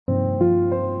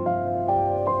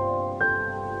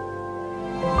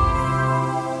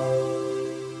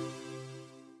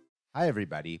Hi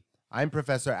everybody, I'm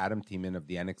Professor Adam Teman of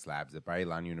the NX Labs at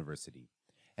Bar-Ilan University,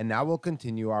 and now we'll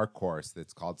continue our course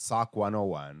that's called SoC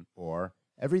 101, or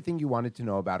Everything You Wanted to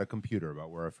Know About a Computer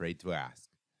But Were Afraid to Ask.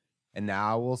 And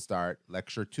now we'll start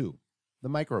Lecture 2, the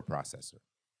Microprocessor.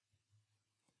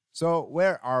 So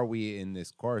where are we in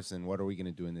this course and what are we going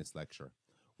to do in this lecture?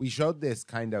 We showed this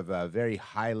kind of a very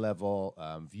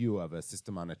high-level view of a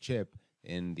system on a chip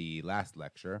in the last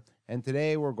lecture, and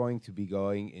today we're going to be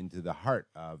going into the heart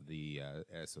of the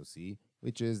SoC,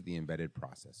 which is the embedded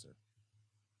processor.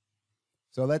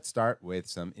 So let's start with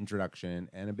some introduction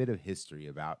and a bit of history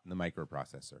about the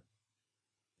microprocessor.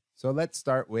 So let's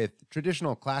start with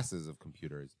traditional classes of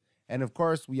computers. And of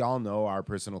course, we all know our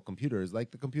personal computers,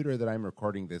 like the computer that I'm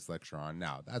recording this lecture on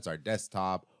now. That's our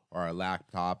desktop or our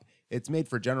laptop. It's made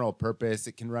for general purpose.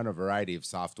 It can run a variety of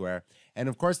software. And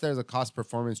of course, there's a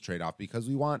cost-performance trade-off because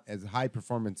we want as high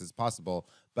performance as possible.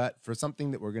 But for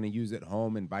something that we're going to use at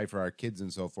home and buy for our kids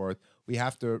and so forth, we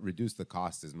have to reduce the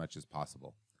cost as much as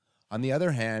possible. On the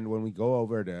other hand, when we go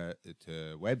over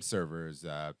to web servers,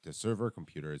 to server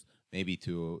computers, maybe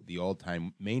to the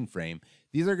old-time mainframe,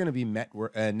 these are going to be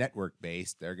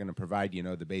network-based. They're going to provide,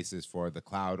 the basis for the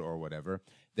cloud or whatever.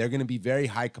 They're going to be very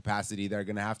high capacity. They're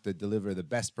going to have to deliver the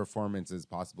best performance as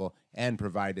possible and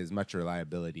provide as much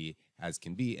reliability as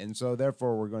can be. And so,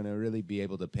 therefore, we're going to really be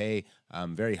able to pay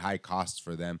very high costs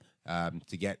for them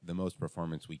to get the most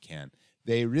performance we can.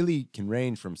 They really can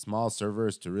range from small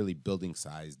servers to really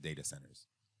building-sized data centers.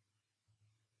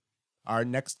 Our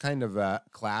next kind of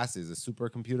class is a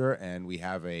supercomputer, and we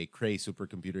have a Cray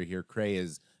supercomputer here. Cray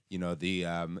is,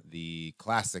 the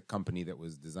classic company that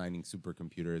was designing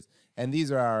supercomputers, and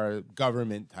these are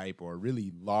government type or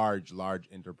really large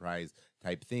enterprise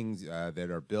type things that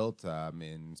are built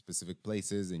in specific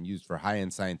places and used for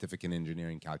high-end scientific and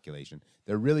engineering calculation.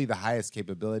 They're really the highest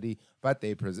capability, but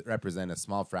they represent a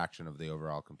small fraction of the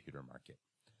overall computer market.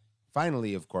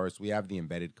 Finally, of course, we have the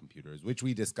embedded computers, which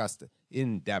we discussed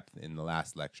in depth in the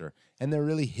last lecture, and they're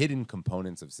really hidden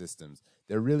components of systems.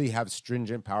 They really have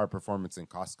stringent power performance and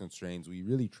cost constraints. We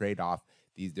really trade off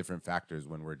these different factors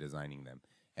when we're designing them.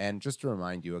 And just to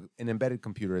remind you, an embedded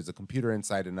computer is a computer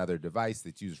inside another device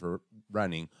that's used for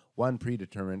running one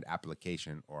predetermined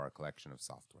application or a collection of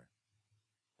software.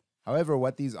 However,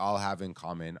 what these all have in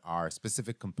common are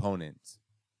specific components.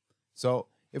 So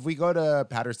if we go to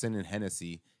Patterson and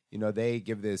Hennessy, they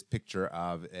give this picture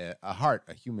of a heart,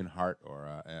 a human heart, or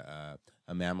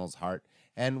a mammal's heart.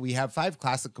 And we have 5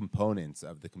 classic components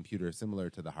of the computer similar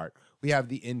to the heart. We have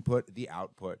the input, the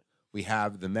output. We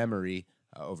have the memory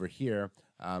over here.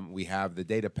 We have the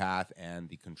data path and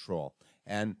the control.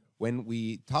 And when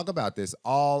we talk about this,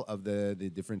 all of the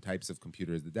different types of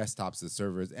computers, the desktops, the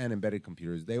servers, and embedded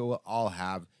computers, they will all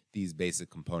have these basic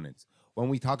components. When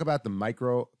we talk about the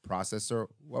microprocessor,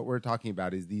 what we're talking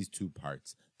about is these 2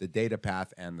 parts, the data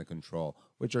path and the control,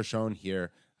 which are shown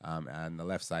here on the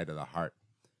left side of the heart.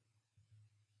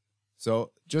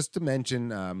 So just to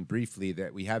mention briefly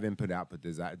that we have input-output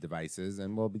devices,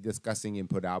 and we'll be discussing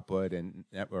input-output and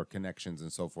network connections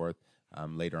and so forth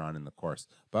later on in the course.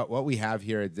 But what we have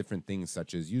here are different things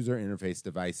such as user interface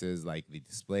devices like the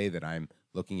display that I'm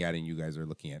looking at and you guys are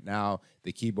looking at now,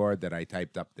 the keyboard that I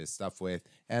typed up this stuff with,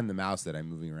 and the mouse that I'm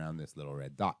moving around this little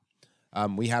red dot.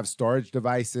 We have storage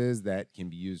devices that can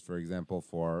be used, for example,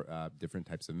 for different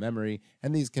types of memory,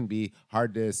 and these can be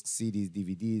hard disks, CDs,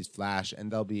 DVDs, flash,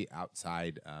 and they'll be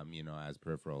outside, as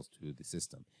peripherals to the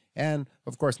system. And,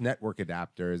 of course, network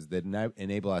adapters that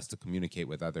enable us to communicate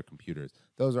with other computers.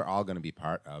 Those are all going to be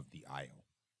part of the I/O.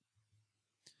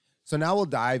 So now we'll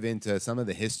dive into some of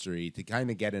the history to kind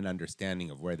of get an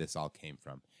understanding of where this all came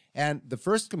from. And the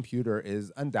first computer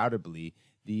is undoubtedly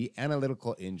the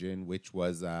analytical engine, which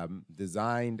was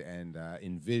designed and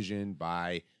envisioned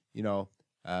by,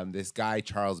 this guy,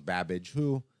 Charles Babbage,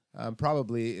 who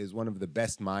probably is one of the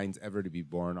best minds ever to be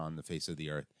born on the face of the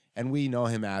earth. And we know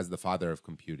him as the father of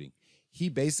computing. He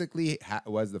basically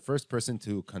was the first person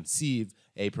to conceive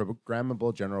a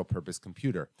programmable general-purpose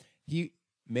computer. He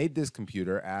made this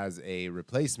computer as a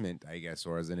replacement, I guess,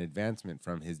 or as an advancement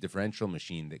from his differential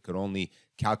machine that could only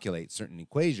calculate certain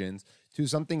equations to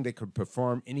something that could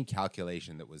perform any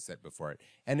calculation that was set before it.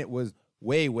 And it was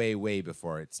way, way, way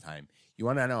before its time. You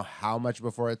want to know how much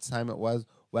before its time it was?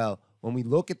 Well, when we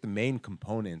look at the main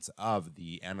components of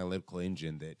the analytical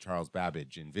engine that Charles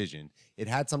Babbage envisioned, it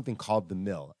had something called the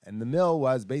mill. And the mill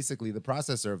was basically the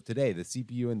processor of today, the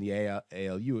CPU and the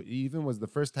ALU. It even was the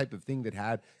first type of thing that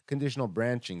had conditional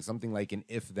branching, something like an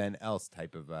if-then-else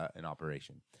type of an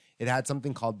operation. It had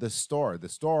something called the store. The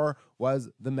store was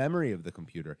the memory of the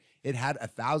computer. It had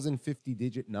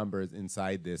 1,050-digit numbers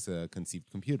inside this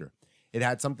conceived computer. It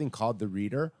had something called the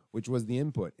reader, which was the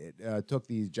input. It took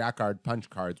these Jacquard punch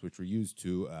cards, which were used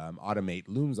to automate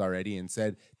looms already, and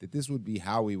said that this would be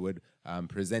how we would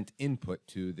present input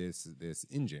to this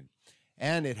engine.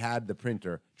 And it had the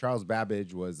printer. Charles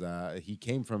Babbage was, he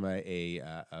came from a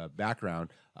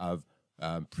background of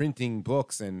printing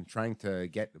books and trying to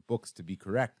get books to be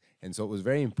correct. And so it was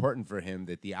very important for him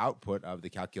that the output of the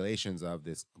calculations of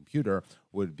this computer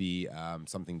would be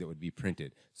something that would be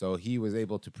printed. So he was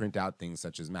able to print out things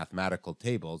such as mathematical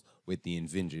tables with the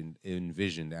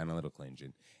envisioned analytical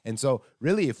engine. And so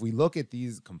really, if we look at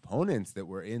these components that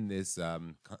were in this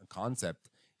concept,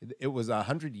 it was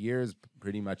 100 years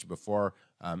pretty much before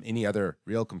any other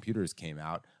real computers came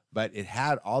out, but it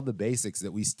had all the basics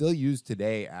that we still use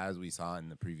today, as we saw in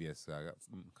the previous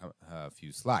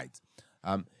few slides.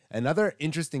 Another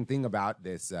interesting thing about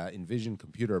this envisioned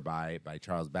computer by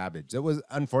Charles Babbage that was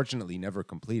unfortunately never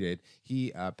completed.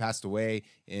 He passed away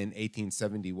in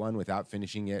 1871 without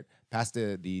finishing it, passed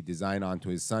the design on to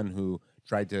his son, who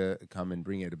tried to come and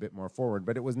bring it a bit more forward,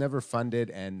 but it was never funded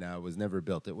and was never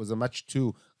built. It was a much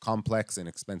too complex and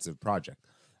expensive project.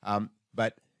 However,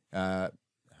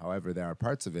 there are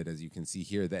parts of it, as you can see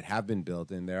here, that have been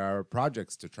built, and there are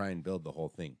projects to try and build the whole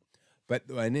thing. But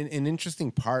an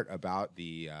interesting part about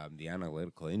the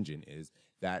analytical engine is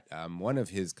that one of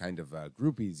his kind of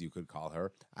groupies, you could call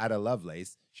her, Ada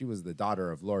Lovelace, she was the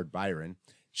daughter of Lord Byron.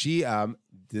 She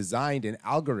designed an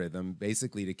algorithm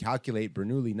basically to calculate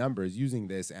Bernoulli numbers using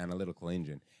this analytical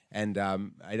engine. And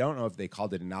I don't know if they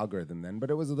called it an algorithm then, but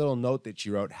it was a little note that she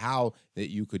wrote how that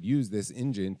you could use this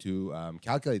engine to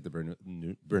calculate the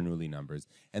Bernoulli numbers.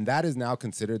 And that is now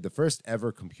considered the first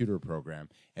ever computer program.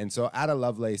 And so Ada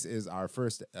Lovelace is our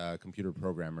first computer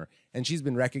programmer. And she's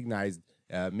been recognized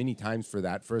many times for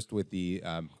that, first with the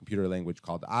computer language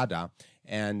called Ada.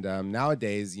 And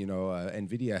nowadays,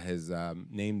 NVIDIA has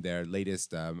named their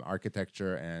latest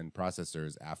architecture and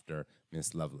processors after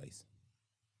Miss Lovelace.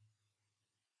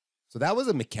 So that was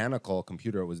a mechanical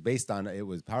computer. It was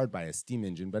powered by a steam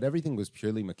engine, but everything was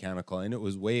purely mechanical, and it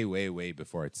was way, way, way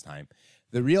before its time.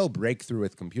 The real breakthrough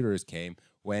with computers came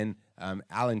when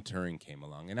Alan Turing came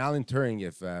along. And Alan Turing,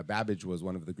 if Babbage was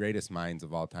one of the greatest minds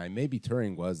of all time, maybe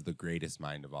Turing was the greatest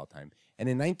mind of all time. And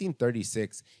in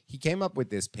 1936, he came up with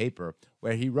this paper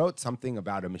where he wrote something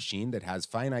about a machine that has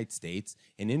finite states,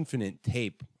 an infinite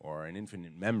tape or an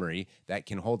infinite memory that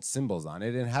can hold symbols on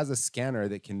it, and has a scanner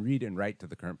that can read and write to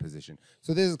the current position.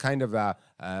 So this is kind of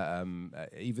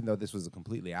even though this was a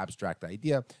completely abstract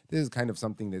idea, this is kind of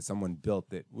something that someone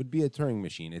built that would be a Turing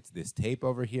machine. It's this tape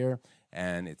over here,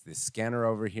 and it's this scanner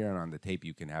over here, and on the tape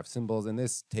you can have symbols, and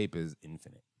this tape is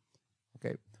infinite.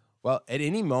 Okay. Well, at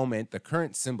any moment, the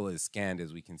current symbol is scanned,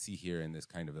 as we can see here in this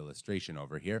kind of illustration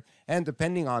over here, and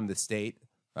depending on the state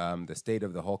of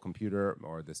the whole computer,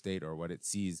 or the state or what it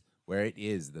sees, where it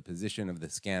is, the position of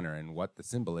the scanner and what the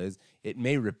symbol is, it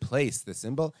may replace the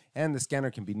symbol, and the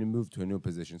scanner can be moved to a new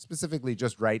position, specifically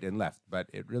just right and left, but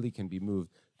it really can be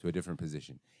moved to a different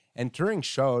position. And Turing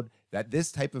showed that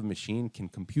this type of machine can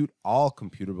compute all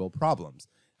computable problems.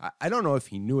 I don't know if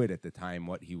he knew it at the time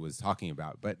what he was talking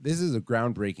about, but this is a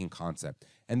groundbreaking concept.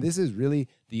 And this is really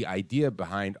the idea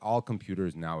behind all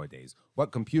computers nowadays.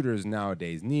 What computers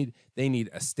nowadays need, they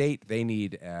need a state, they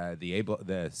need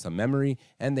some memory,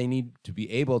 and they need to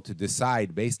be able to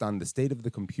decide based on the state of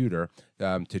the computer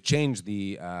to change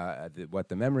what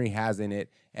the memory has in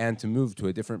it and to move to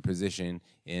a different position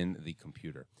in the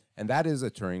computer. And that is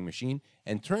a Turing machine.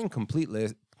 And Turing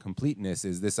completeness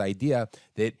is this idea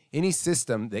that any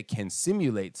system that can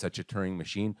simulate such a Turing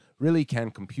machine really can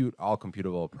compute all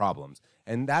computable problems.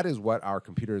 And that is what our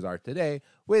computers are today,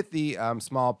 with the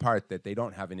small part that they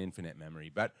don't have an infinite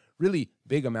memory. But really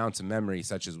big amounts of memory,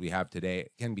 such as we have today,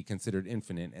 can be considered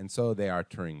infinite, and so they are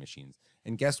Turing machines.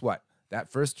 And guess what? That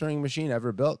first Turing machine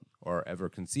ever built or ever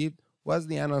conceived was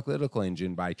the analytical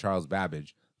engine by Charles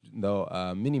Babbage, though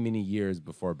many, many years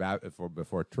before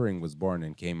Turing was born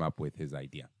and came up with his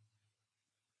idea.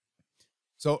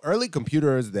 So early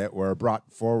computers that were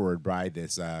brought forward by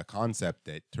this concept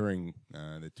that Turing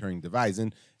devised,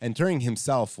 and Turing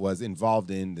himself was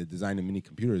involved in the design of mini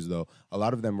computers, though a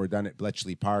lot of them were done at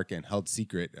Bletchley Park and held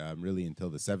secret really until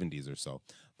the 70s or so.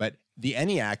 But the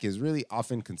ENIAC is really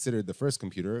often considered the first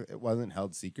computer. It wasn't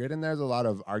held secret, and there's a lot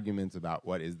of arguments about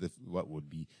what would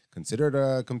be considered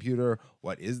a computer,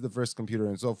 what is the first computer,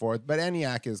 and so forth. But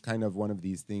ENIAC is kind of one of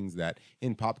these things that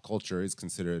in pop culture is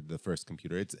considered the first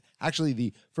computer. It's actually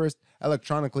the first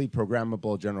electronically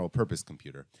programmable general purpose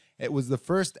computer. It was the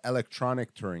first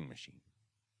electronic Turing machine.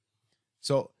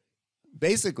 So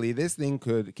basically, this thing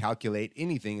could calculate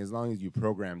anything as long as you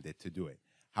programmed it to do it.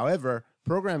 However,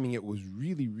 programming it was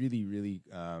really, really, really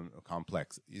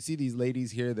complex. You see these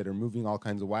ladies here that are moving all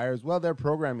kinds of wires? Well, they're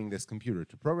programming this computer.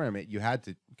 To program it, you had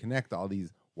to connect all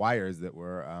these wires that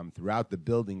were throughout the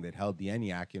building that held the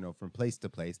ENIAC, from place to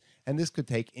place. And this could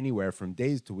take anywhere from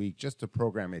days to weeks just to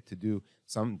program it to do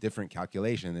some different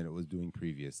calculation than it was doing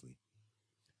previously.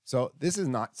 So this is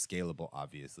not scalable,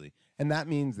 obviously. And that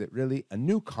means that really a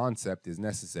new concept is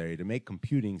necessary to make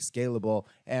computing scalable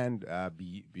and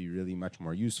be really much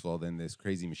more useful than this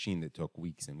crazy machine that took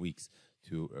weeks and weeks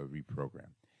to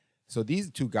reprogram. So these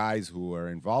two guys who were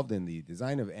involved in the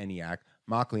design of ENIAC,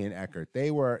 Mockley and Eckert, they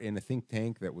were in a think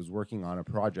tank that was working on a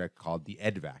project called the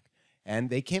EDVAC. And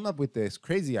they came up with this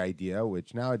crazy idea,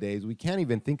 which nowadays we can't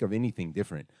even think of anything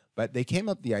different. But they came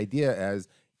up the idea as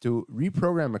to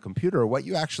reprogram a computer, what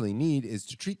you actually need is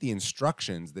to treat the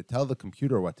instructions that tell the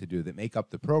computer what to do, that make up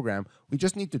the program. We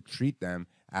just need to treat them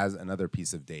as another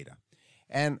piece of data.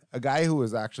 And a guy who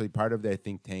was actually part of their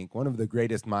think tank, one of the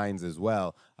greatest minds as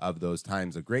well of those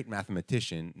times, a great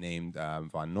mathematician named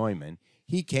von Neumann,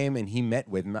 he came and he met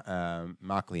with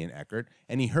Mockley and Eckert,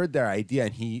 and he heard their idea,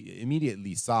 and he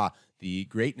immediately saw the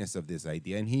greatness of this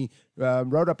idea, and he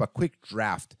wrote up a quick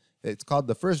draft. It's called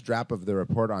the first draft of the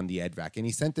report on the EDVAC, and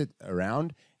he sent it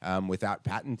around without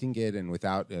patenting it and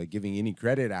without giving any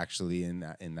credit, actually, in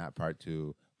that part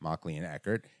to Mockley and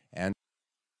Eckert.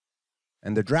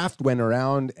 And the draft went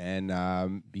around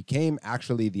and became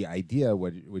actually the idea,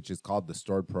 which is called the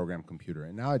stored program computer.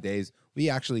 And nowadays, we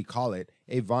actually call it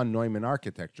a von Neumann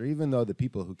architecture, even though the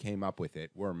people who came up with it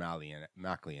were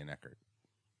Mockley and Eckert.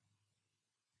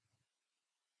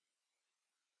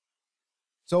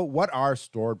 So what are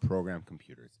stored program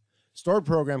computers? Stored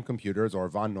program computers, or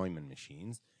von Neumann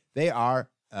machines, they are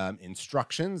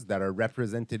instructions that are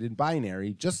represented in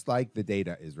binary, just like the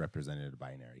data is represented in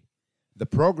binary. The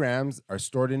programs are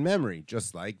stored in memory,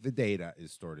 just like the data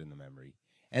is stored in the memory.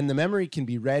 And the memory can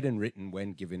be read and written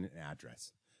when given an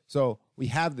address. So we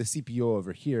have the CPU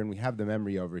over here, and we have the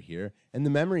memory over here, and the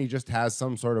memory just has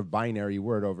some sort of binary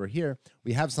word over here.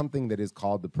 We have something that is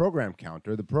called the program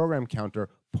counter. The program counter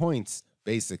points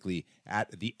basically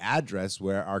at the address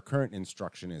where our current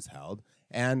instruction is held,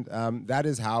 and that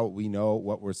is how we know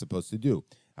what we're supposed to do.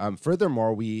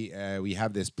 Furthermore, we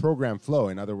have this program flow.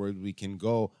 In other words, we can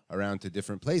go around to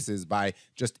different places by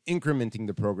just incrementing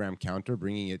the program counter,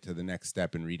 bringing it to the next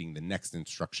step, and reading the next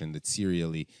instruction that's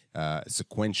serially,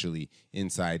 sequentially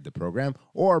inside the program,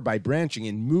 or by branching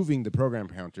and moving the program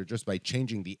counter just by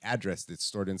changing the address that's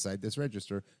stored inside this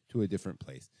register to a different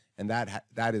place. And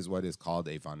that is what is called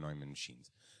a von Neumann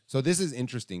machines. So this is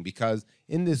interesting because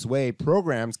in this way,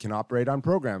 programs can operate on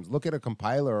programs. Look at a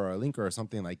compiler or a linker or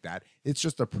something like that. It's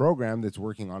just a program that's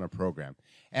working on a program.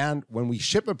 And when we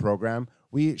ship a program,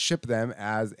 we ship them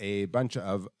as a bunch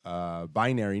of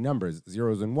binary numbers,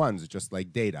 zeros and ones, just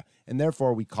like data. And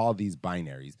therefore, we call these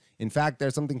binaries. In fact,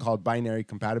 there's something called binary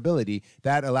compatibility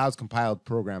that allows compiled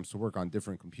programs to work on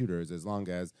different computers as long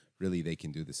as really they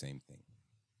can do the same thing.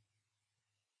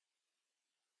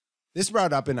 This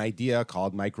brought up an idea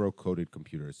called micro-coded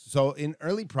computers. So in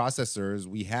early processors,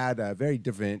 we had a very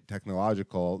different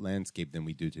technological landscape than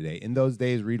we do today. In those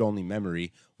days, read-only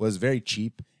memory was very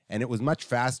cheap, and it was much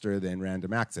faster than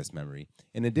random access memory.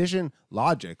 In addition,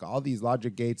 logic, all these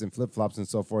logic gates and flip-flops and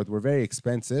so forth were very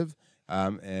expensive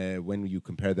when you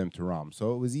compare them to ROM.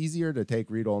 So it was easier to take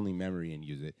read-only memory and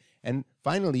use it. And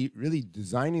finally, really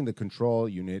designing the control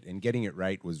unit and getting it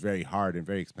right was very hard and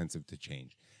very expensive to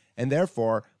change. And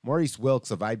therefore, Maurice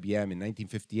Wilkes of IBM in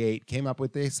 1958 came up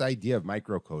with this idea of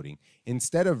microcoding.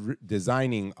 Instead of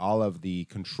designing all of the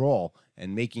control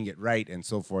and making it right and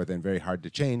so forth and very hard to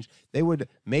change, they would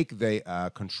make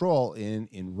the control in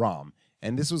ROM.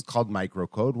 And this was called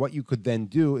microcode. What you could then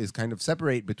do is kind of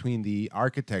separate between the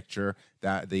architecture,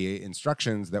 the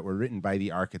instructions that were written by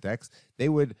the architects. They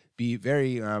would be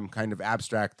very kind of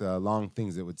abstract, long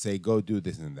things that would say, go do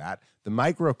this and that. The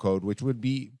microcode, which would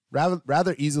be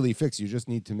rather easily fixed, you just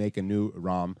need to make a new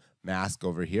ROM mask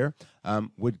over here,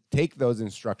 would take those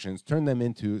instructions, turn them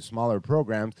into smaller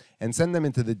programs, and send them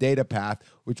into the data path,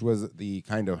 which was the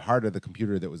kind of heart of the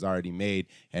computer that was already made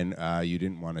and you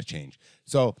didn't want to change.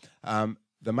 So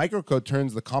the microcode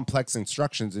turns the complex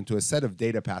instructions into a set of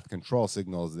data path control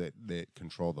signals that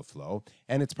control the flow,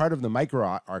 and it's part of the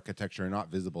microarchitecture,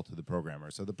 not visible to the programmer.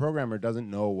 So the programmer doesn't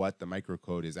know what the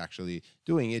microcode is actually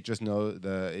doing. It just knows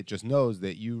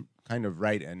that you kind of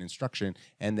write an instruction,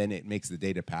 and then it makes the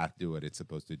data path do what it's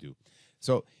supposed to do.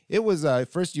 So it was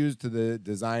first used to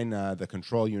design the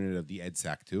control unit of the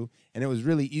EDSAC2, and it was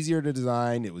really easier to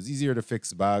design, it was easier to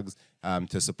fix bugs,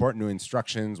 to support new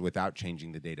instructions without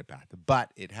changing the data path.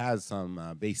 But it has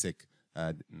some basic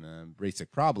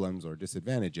basic problems or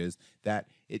disadvantages, that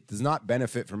it does not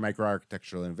benefit from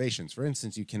microarchitectural innovations. For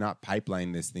instance, you cannot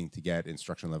pipeline this thing to get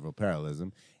instruction level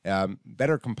parallelism.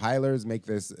 Better compilers make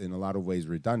this in a lot of ways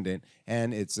redundant,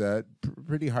 and it's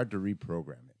pretty hard to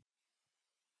reprogram it.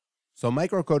 So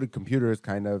microcoded computers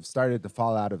kind of started to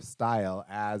fall out of style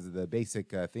as the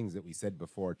basic things that we said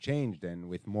before changed, and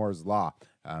with Moore's law,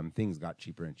 things got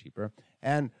cheaper and cheaper.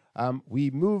 And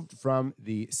we moved from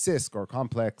the SISC, or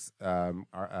complex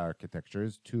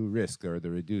architectures, to RISC, or the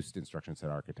reduced instruction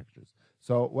set architectures.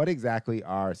 So what exactly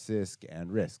are SISC and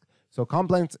RISC? So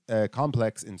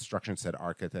complex instruction set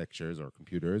architectures, or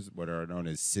computers, what are known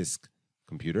as SISC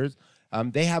computers,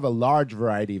 they have a large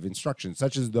variety of instructions,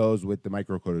 such as those with the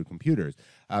microcoded computers.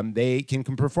 They can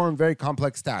perform very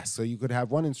complex tasks. So you could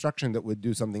have one instruction that would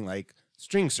do something like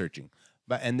string searching.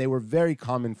 And they were very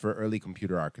common for early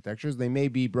computer architectures. They may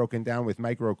be broken down with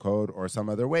microcode or some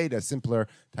other way to simpler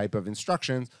type of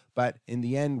instructions, but in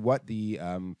the end, what the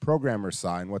programmer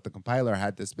saw and what the compiler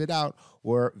had to spit out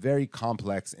were very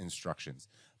complex instructions.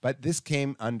 But this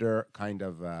came under kind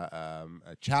of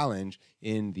a challenge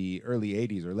in the early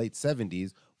 80s or late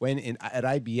 70s when at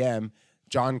IBM,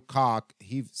 John Koch,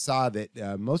 he saw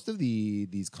that most of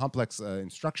these complex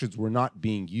instructions were not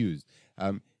being used.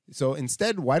 So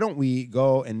instead, why don't we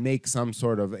go and make some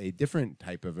sort of a different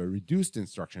type of a reduced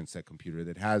instruction set computer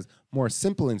that has more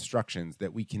simple instructions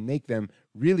that we can make them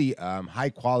really high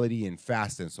quality and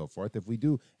fast and so forth. If we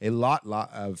do a lot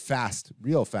of fast,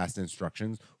 real fast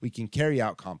instructions, we can carry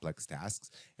out complex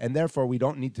tasks, and therefore we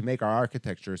don't need to make our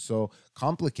architecture so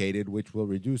complicated, which will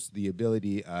reduce the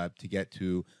ability to get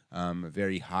to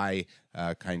very high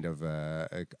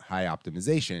high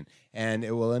optimization, and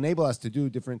it will enable us to do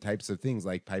different types of things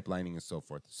like pipelining and so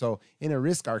forth. So in a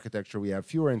RISC architecture, we have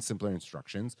fewer and simpler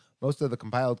instructions. Most of the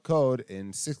compiled code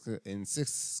in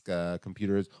SISC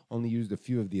computers only used a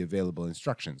few of the available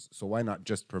instructions. So why not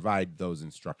just provide those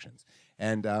instructions?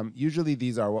 And usually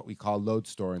these are what we call load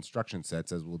store instruction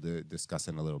sets, as we'll discuss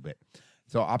in a little bit.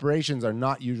 So operations are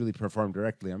not usually performed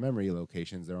directly on memory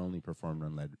locations. They're only performed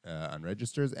on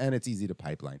registers, and it's easy to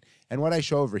pipeline. And what I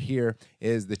show over here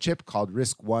is the chip called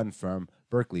RISC-V from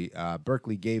Berkeley.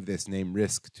 Berkeley gave this name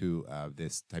RISC to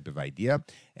this type of idea,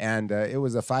 and it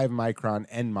was a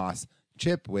 5-micron NMOS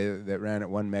chip that ran at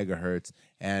 1 megahertz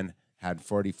and had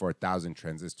 44,000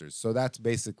 transistors. So that's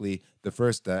basically the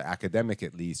first academic,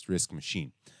 at least, RISC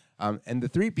machine. And the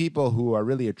three people who are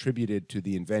really attributed to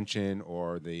the invention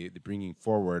or the bringing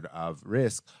forward of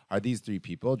RISC are these three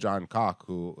people. John Koch,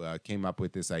 who came up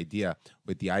with this idea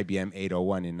with the IBM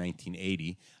 801 in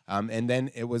 1980. And then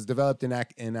it was developed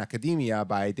in academia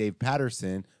by Dave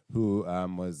Patterson, who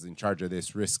was in charge of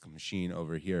this RISC machine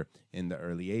over here in the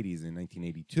early 80s in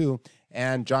 1982,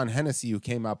 and John Hennessy, who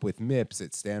came up with MIPS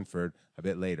at Stanford a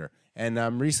bit later.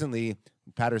 And recently,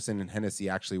 Patterson and Hennessy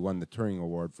actually won the Turing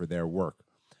Award for their work.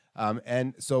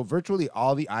 And so virtually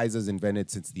all the ISAs invented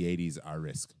since the 80s are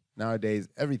RISC. Nowadays,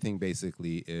 everything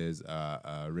basically is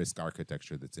a RISC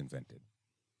architecture that's invented.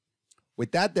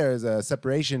 With that, there is a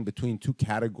separation between two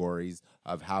categories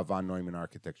of how von Neumann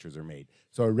architectures are made.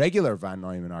 So a regular von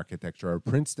Neumann architecture, or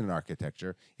Princeton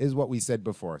architecture, is what we said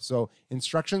before. So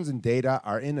instructions and data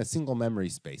are in a single memory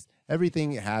space.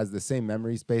 Everything has the same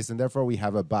memory space, and therefore we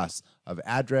have a bus of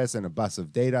address and a bus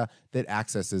of data that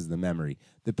accesses the memory.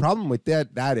 The problem with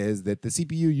that is that the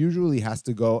CPU usually has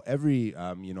to go every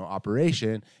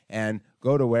operation and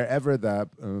go to wherever the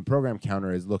program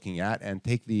counter is looking at and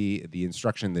take the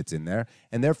instruction that's in there,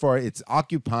 and therefore it's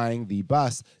occupying the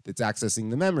bus that's accessing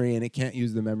the memory, and it can't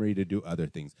use the memory to do other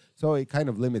things. So it kind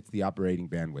of limits the operating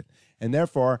bandwidth. And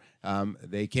therefore,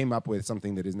 they came up with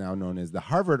something that is now known as the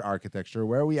Harvard architecture,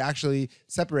 where we actually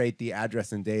separate the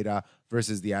address and data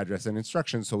versus the address and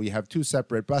instructions. So we have two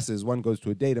separate buses. One goes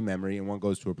to a data memory and one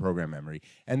goes to a program memory.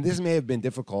 And this may have been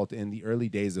difficult in the early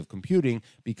days of computing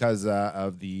because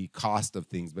of the cost of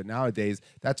things. But nowadays,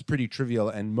 that's pretty trivial,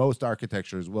 and most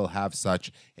architectures will have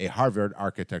such a Harvard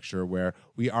architecture where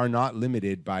we are not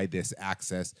limited by this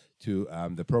access to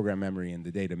the program memory and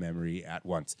the data memory at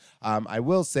once. I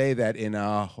will say that in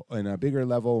a bigger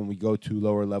level, when we go to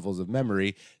lower levels of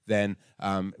memory, then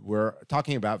we're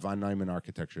talking about von Neumann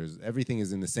architectures. Everything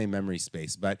is in the same memory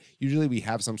space, but usually we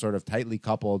have some sort of tightly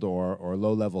coupled or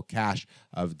low-level cache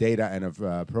of data and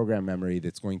of program memory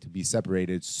that's going to be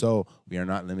separated, so we are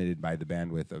not limited by the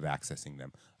bandwidth of accessing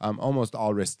them. Almost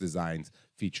all RISC designs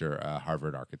feature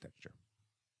Harvard architecture.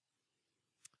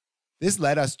 This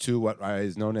led us to what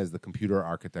is known as the computer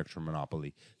architecture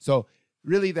monopoly. So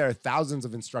really, there are thousands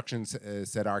of instruction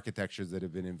set architectures that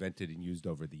have been invented and used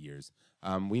over the years.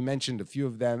 We mentioned a few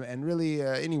of them, and really,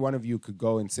 any one of you could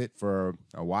go and sit for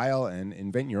a while and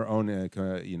invent your own,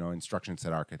 instruction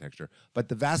set architecture. But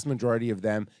the vast majority of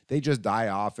them, they just die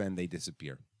off and they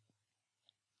disappear.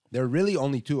 There are really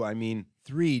only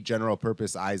three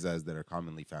general-purpose ISAs that are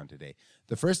commonly found today.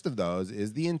 The first of those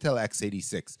is the Intel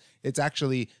x86. It's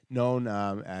actually known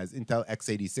as Intel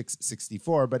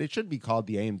x86-64, but it should be called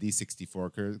the AMD 64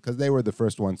 because they were the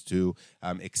first ones to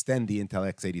extend the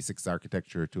Intel x86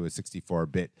 architecture to a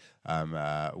 64-bit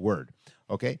word.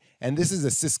 Okay, and this is a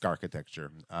CISC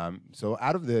architecture. So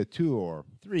out of the 2 or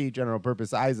 3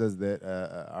 general-purpose ISAs that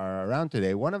are around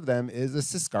today, one of them is a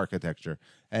CISC architecture,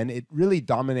 and it really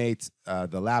dominates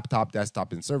the laptop,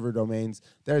 desktop, and server domains.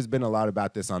 There's been a lot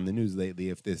about this on the news lately.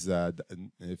 If this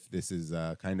is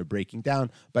kind of breaking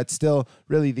down, but still,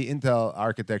 really, the Intel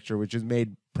architecture, which is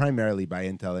made primarily by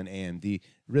Intel and AMD,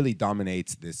 really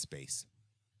dominates this space.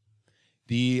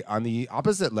 On the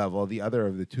opposite level, the other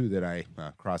of the 2 that I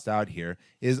crossed out here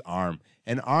is ARM.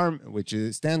 And ARM, which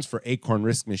stands for Acorn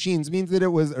RISC Machines, means that it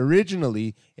was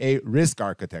originally a RISC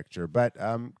architecture. But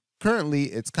currently,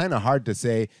 it's kind of hard to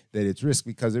say that it's RISC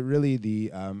because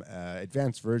the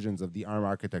advanced versions of the ARM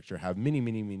architecture have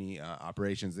many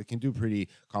operations that can do pretty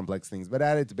complex things. But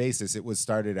at its basis, it was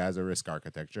started as a RISC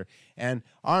architecture. And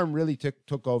ARM really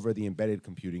took over the embedded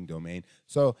computing domain.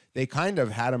 So they kind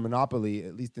of had a monopoly,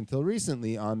 at least until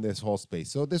recently, on this whole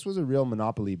space. So this was a real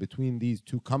monopoly between these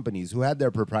 2 companies who had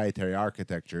their proprietary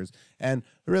architectures. And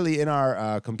really, in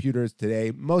our computers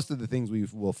today, most of the things we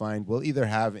will find will either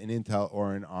have an Intel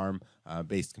or an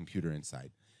ARM-based computer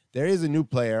inside. There is a new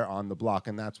player on the block,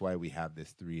 and that's why we have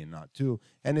this 3 and not 2,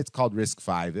 and it's called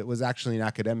RISC-V. It was actually an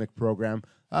academic program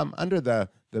under the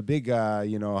big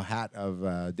hat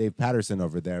of Dave Patterson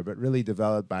over there, but really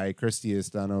developed by Kirsty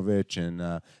Stanovich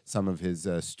and some of his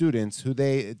students, who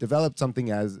they developed something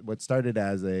as what started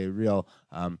as a real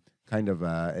kind of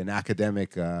an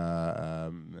academic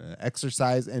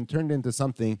exercise and turned into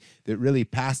something that really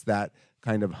passed that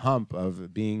kind of hump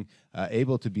of being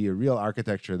able to be a real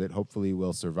architecture that hopefully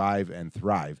will survive and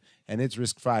thrive. And it's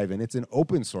RISC-V, and it's an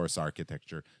open source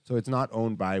architecture. So it's not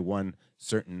owned by one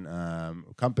certain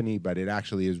company, but it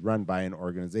actually is run by an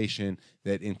organization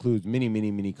that includes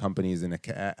many companies and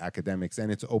academics,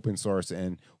 and it's open source,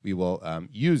 and we will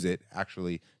use it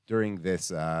actually during this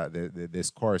this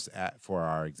course for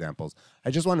our examples. I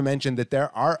just want to mention that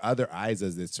there are other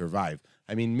ISAs that survive.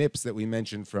 I mean, MIPS that we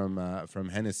mentioned from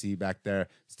Hennessy back there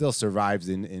still survives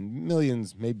in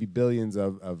millions, maybe billions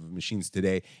of machines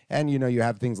today. And, you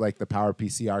have things like the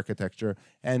PowerPC architecture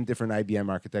and different IBM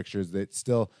architectures that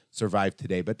still survive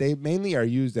today. But they mainly are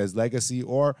used as legacy,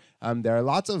 or there are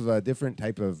lots of different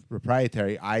type of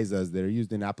proprietary ISAs that are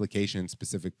used in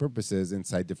application-specific purposes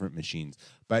inside different machines.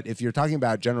 But if you're talking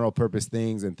about general-purpose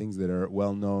things and things that are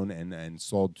well-known and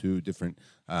sold to different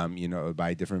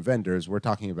by different vendors, we're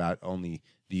talking about only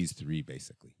these 3,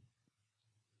 basically.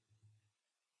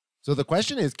 So the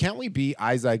question is, can't we be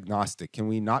ISA agnostic? Can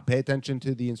we not pay attention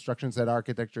to the instruction set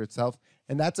architecture itself?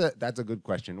 And that's a good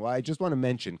question. Well, I just want to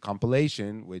mention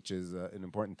compilation, which is an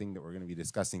important thing that we're going to be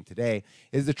discussing today,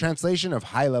 is the translation of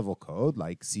high-level code,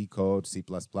 like C code, C++,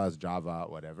 Java,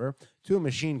 whatever, to a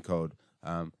machine code.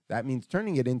 That means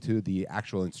turning it into the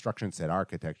actual instruction set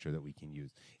architecture that we can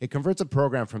use. It converts a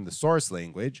program from the source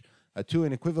language to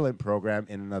an equivalent program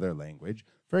in another language.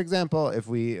 For example, if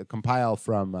we compile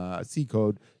from C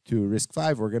code to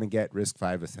RISC-V, we're going to get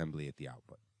RISC-V assembly at the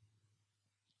output.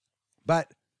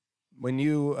 But when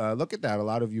you look at that, a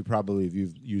lot of you probably have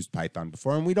used Python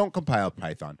before, and we don't compile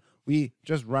Python. We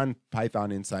just run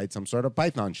Python inside some sort of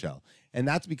Python shell. And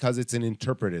that's because it's an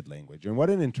interpreted language. And what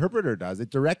an interpreter does, it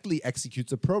directly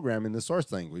executes a program in the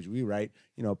source language. We write,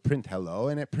 print hello,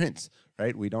 and it prints,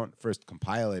 right? We don't first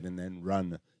compile it and then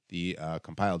run the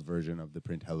compiled version of the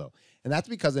print hello. And that's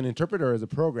because an interpreter is a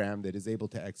program that is able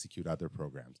to execute other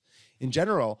programs. In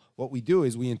general, what we do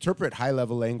is we interpret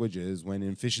high-level languages when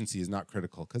efficiency is not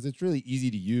critical, because it's really easy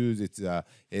to use.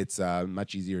 It's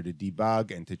much easier to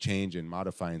debug and to change and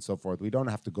modify and so forth. We don't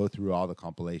have to go through all the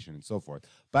compilation and so forth.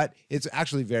 But it's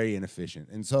actually very inefficient.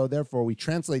 And so therefore, we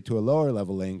translate to a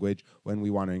lower-level language when we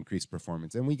want to increase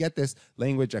performance. And we get this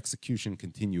language execution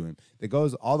continuum that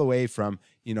goes all the way from,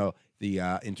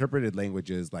 the interpreted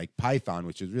languages like Python,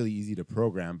 which is really easy to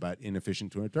program but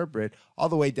inefficient to interpret, all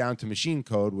the way down to machine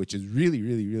code, which is really,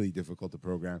 really, really difficult to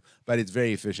program, but it's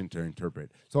very efficient to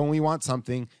interpret. So when we want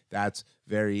something that's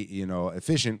very,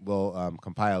 efficient, we'll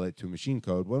compile it to machine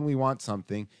code. When we want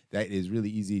something that is really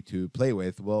easy to play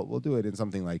with, we'll do it in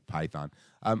something like Python.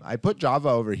 I put Java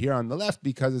over here on the left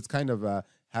because it's kind of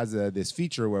has this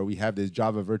feature where we have this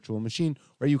Java virtual machine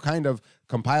where you kind of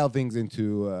compile things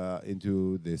into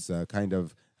this kind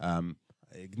of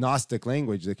agnostic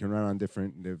language that can run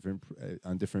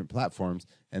on different platforms,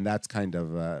 and that's kind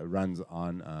of runs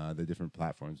on the different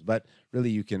platforms. But really,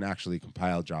 you can actually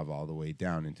compile Java all the way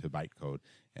down into bytecode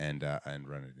and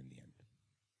run it in the end.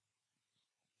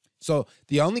 So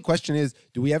the only question is,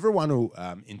 do we ever want to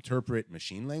interpret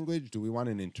machine language? Do we want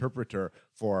an interpreter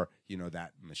for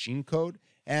that machine code?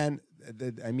 And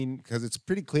because it's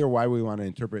pretty clear why we want to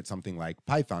interpret something like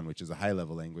Python, which is a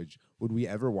high-level language. Would we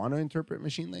ever want to interpret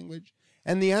machine language?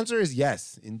 And the answer is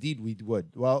yes, indeed we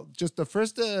would. Well, just the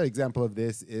first example of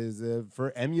this is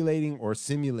for emulating or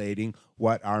simulating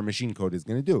what our machine code is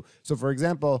going to do. So for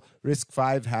example,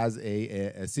 RISC-V has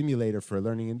a simulator for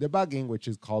learning and debugging, which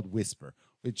is called Whisper,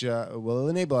 which will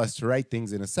enable us to write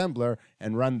things in assembler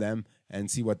and run them and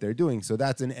see what they're doing. So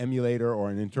that's an emulator or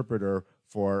an interpreter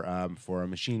for a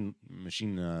machine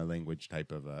language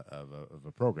type of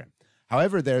a program.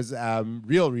 However, there's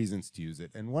real reasons to use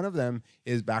it, and one of them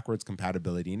is backwards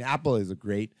compatibility, and Apple is a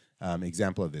great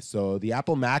example of this. So the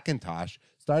Apple Macintosh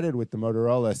started with the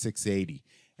Motorola 680,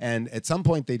 and at some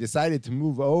point they decided to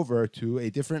move over to a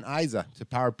different ISA, to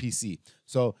PowerPC.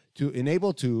 So to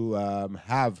enable to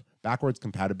have backwards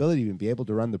compatibility and be able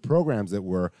to run the programs that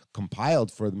were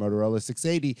compiled for the Motorola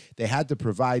 680, they had to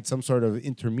provide some sort of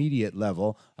intermediate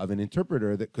level of an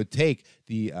interpreter that could take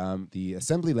the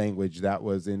assembly language that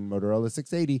was in Motorola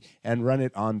 680 and run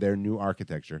it on their new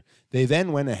architecture. They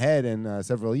then went ahead and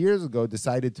several years ago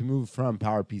decided to move from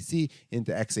PowerPC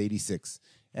into x86.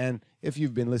 And if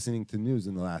you've been listening to news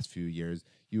in the last few years,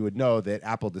 you would know that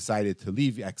Apple decided to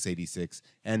leave x86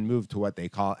 and move to what they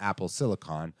call Apple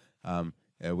Silicon,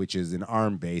 which is an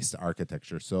ARM-based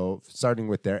architecture. So starting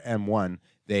with their M1,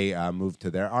 they moved to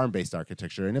their ARM-based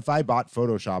architecture. And if I bought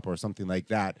Photoshop or something like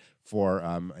that for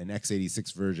an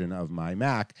x86 version of my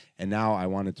Mac, and now I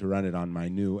wanted to run it on my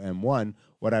new M1,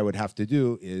 what I would have to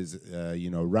do is,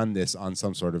 run this on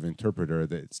some sort of interpreter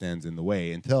that stands in the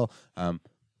way until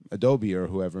Adobe or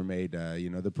whoever made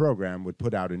the program would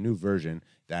put out a new version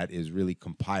that is really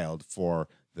compiled for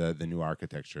the new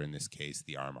architecture, in this case,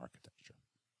 the ARM architecture.